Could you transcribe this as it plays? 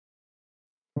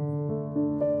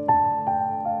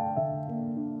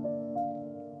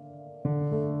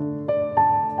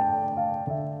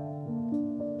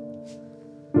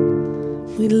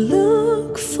We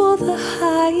look for the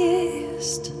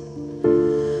highest,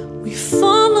 we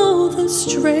follow the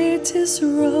straightest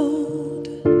road.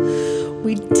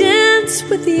 We dance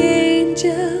with the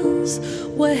angels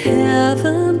where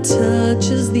heaven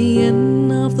touches the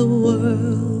end of the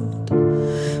world.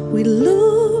 We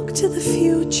look to the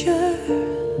future,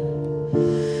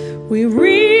 we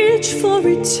reach for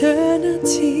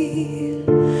eternity,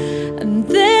 and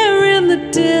there in the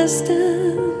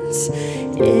distance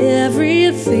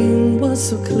everything was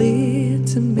so clear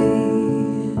to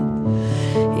me.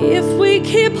 If we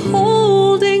keep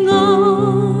holding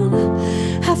on,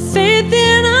 have faith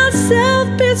in ourselves,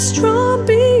 be strong,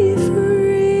 be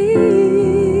free.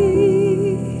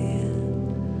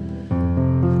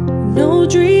 No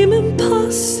dream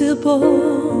impossible,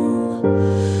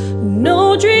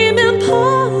 no dream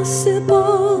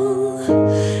impossible,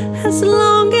 as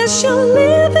long as you're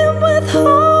living with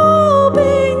hope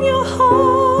in your heart.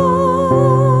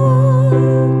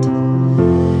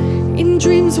 In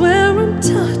dreams we're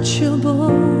untouchable,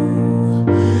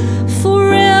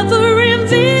 forever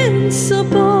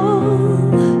invincible,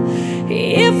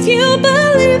 if you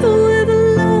believe with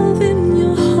love in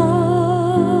your heart.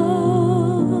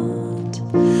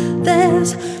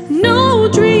 There's no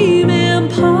dream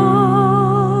impossible.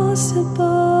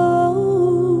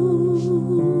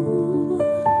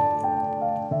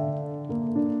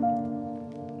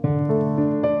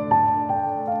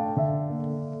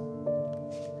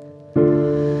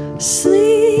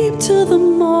 Sleep till the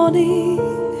morning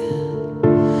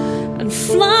and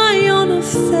fly on a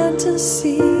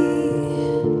fantasy,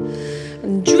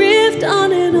 and drift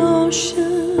on an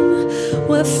ocean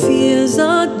where fears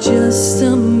are just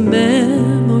a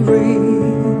memory.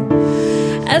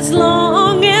 As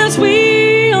long as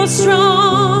we are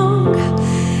strong,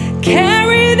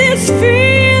 carry this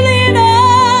feeling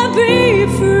of be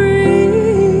free.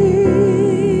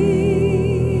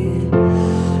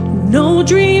 No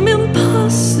dream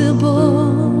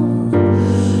impossible,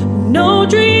 no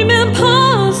dream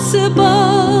impossible,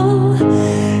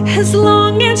 as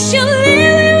long as you're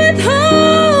living with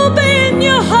hope in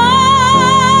your heart.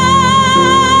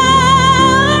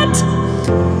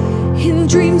 In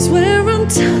dreams we're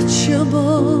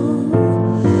untouchable,